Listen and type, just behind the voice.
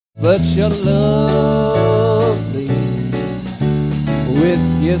But you're lovely,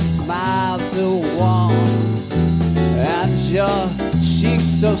 with your smile so warm and your cheeks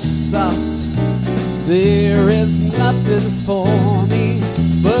so soft. There is nothing for me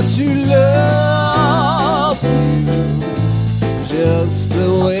but to love you just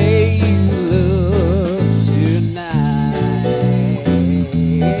the way you look tonight.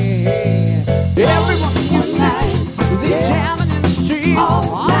 Everyone unite, they're jamming in the street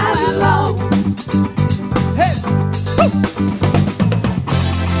all night long. Hey, woo!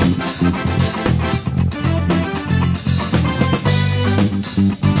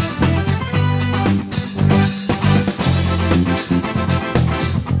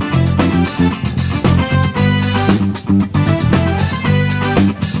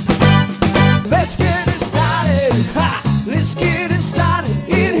 Let's get it started, ha! Let's get it started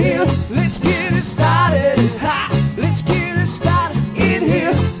in here. Let's get it started, ha! Let's get it started in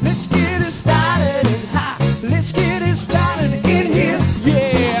here. Let's get it started, ha! Let's get it started in here.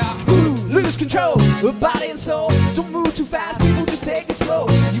 Yeah, ooh, lose control of body and soul. Don't move too fast, people, just take it slow.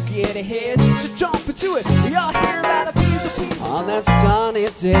 You get ahead, just jump into it. You're here about a piece of peace. On that sunny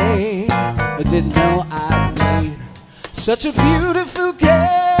day, I didn't know I'd meet such a beautiful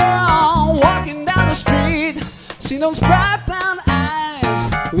girl walking down the street. See those bright brown eyes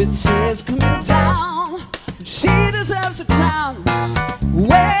with tears coming down. She deserves a crown.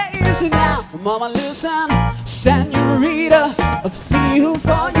 Where is it now? Mama, listen, senorita, I feel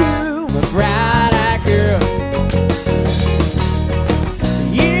for you, a brown-eyed girl.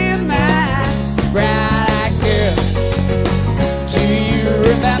 You, my brown-eyed girl. Do you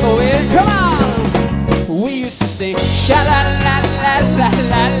remember when? Come on! We used to sing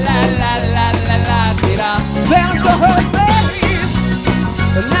sha-la-la-la-la-la-la-la-la-la-la-la-la-la-la-la. Then I saw her face,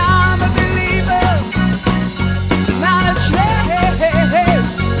 and now I'm a believer. Not a trace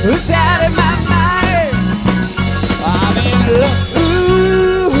out of my mind. I'm in love.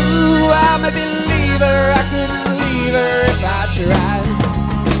 Ooh, I'm a believer. I couldn't leave her if I tried.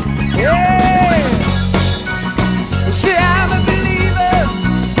 Yeah. See, I'm a believer.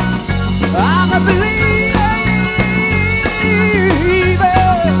 I'm a believer.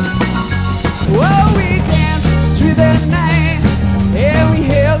 Oh, we danced through the night, and we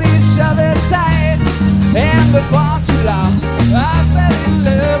held each other tight. And before too long, I fell in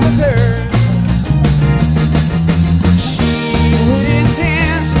love with her. She wouldn't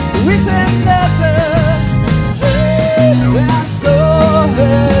dance with another. When I saw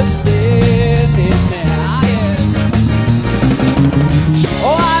her standing there, yeah.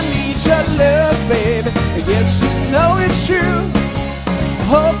 Oh, I need your love, baby. Yes, you know it's true.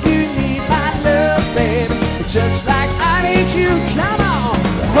 Hope you need my love, baby, just like I need you. Come on,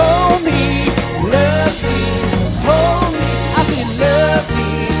 hold me, love me, hold me. I say love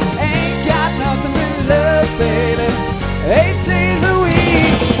me, ain't got nothing but love, baby, 8 days a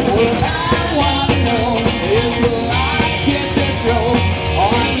week. What I wanna know is what I can't control.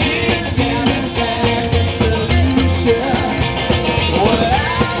 All I need is a second solution. What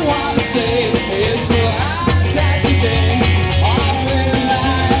I wanna say is what I'm tired today. I'm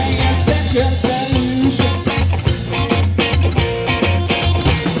relying on second solution.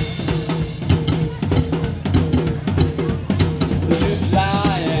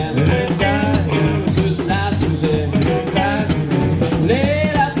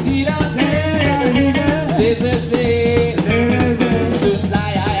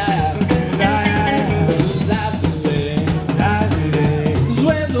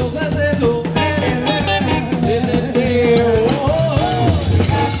 Zue,